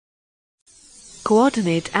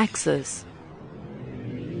Coordinate axis.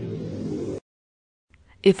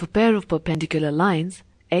 If a pair of perpendicular lines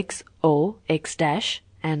XO, X'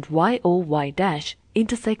 and YO, Y'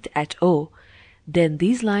 intersect at O, then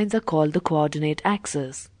these lines are called the coordinate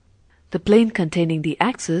axis. The plane containing the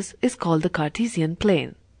axis is called the Cartesian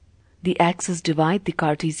plane. The axes divide the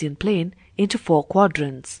Cartesian plane into 4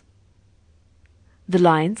 quadrants. The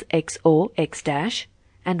lines XO, X'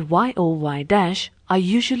 and YO, Y' are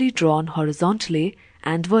usually drawn horizontally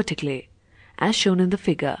and vertically, as shown in the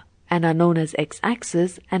figure, and are known as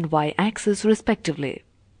x-axis and y-axis respectively.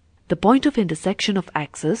 The point of intersection of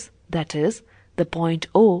axes, that is, the point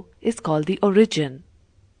O, is called the origin.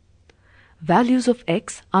 Values of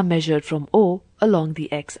x are measured from O along the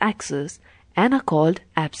x-axis and are called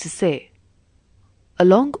abscissae.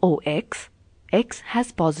 Along OX, x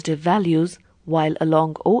has positive values, while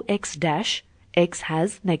along OX', x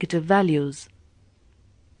has negative values.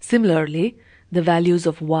 Similarly, the values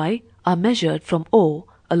of y are measured from O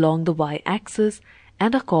along the y-axis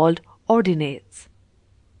and are called ordinates.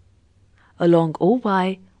 Along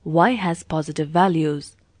OY, y has positive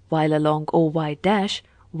values, while along OY',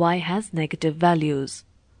 y has negative values.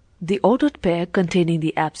 The ordered pair containing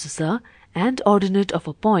the abscissa and ordinate of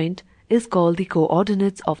a point is called the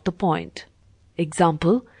coordinates of the point.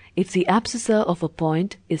 Example, if the abscissa of a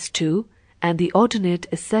point is 2 and the ordinate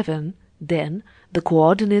is 7, then the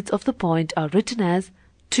coordinates of the point are written as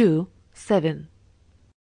 2, 7.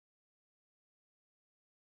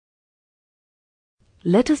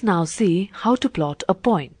 Let us now see how to plot a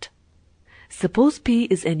point. Suppose P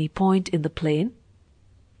is any point in the plane.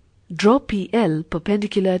 Draw PL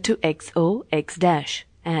perpendicular to XO, X'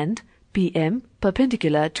 and PM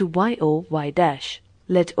perpendicular to YO, Y'.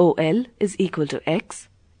 Let OL is equal to X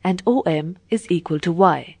and OM is equal to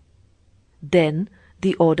Y. Then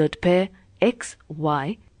the ordered pair X,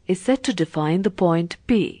 Y is said to define the point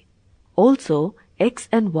P. Also, X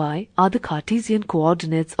and Y are the Cartesian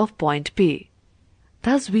coordinates of point P.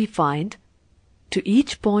 Thus we find, to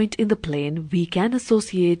each point in the plane we can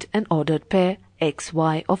associate an ordered pair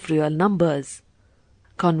XY of real numbers.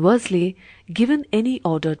 Conversely, given any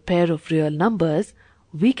ordered pair of real numbers,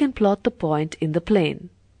 we can plot the point in the plane.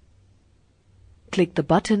 Click the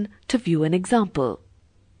button to view an example.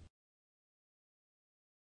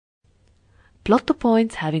 Plot the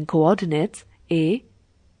points having coordinates A,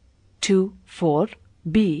 2, 4,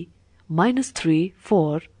 B, -3,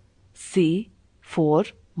 4, C, 4,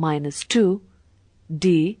 -2,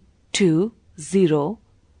 D, 2, 0,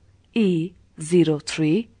 E, 0,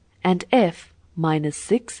 3, and F,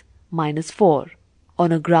 -6, -4.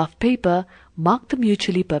 On a graph paper, mark the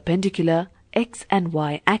mutually perpendicular X and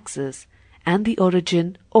Y axis and the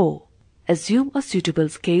origin O. Assume a suitable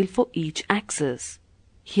scale for each axis.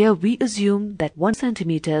 Here we assume that 1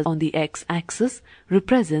 centimeter on the x-axis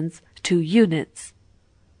represents 2 units.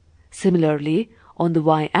 Similarly, on the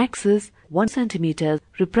y-axis, 1 centimeter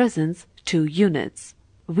represents 2 units.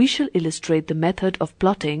 We shall illustrate the method of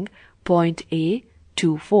plotting point A,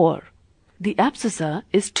 2, 4. The abscissa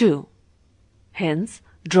is 2. Hence,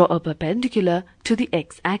 draw a perpendicular to the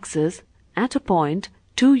x-axis at a point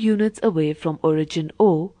 2 units away from origin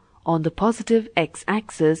O on the positive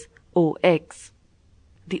x-axis OX.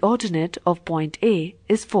 The ordinate of point A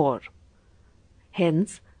is 4.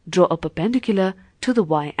 Hence, draw a perpendicular to the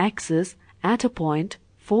y-axis at a point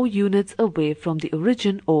 4 units away from the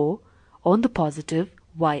origin O on the positive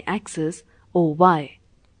y-axis OY.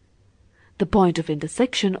 The point of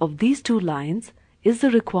intersection of these two lines is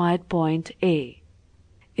the required point A.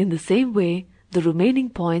 In the same way, the remaining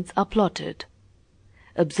points are plotted.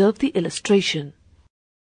 Observe the illustration.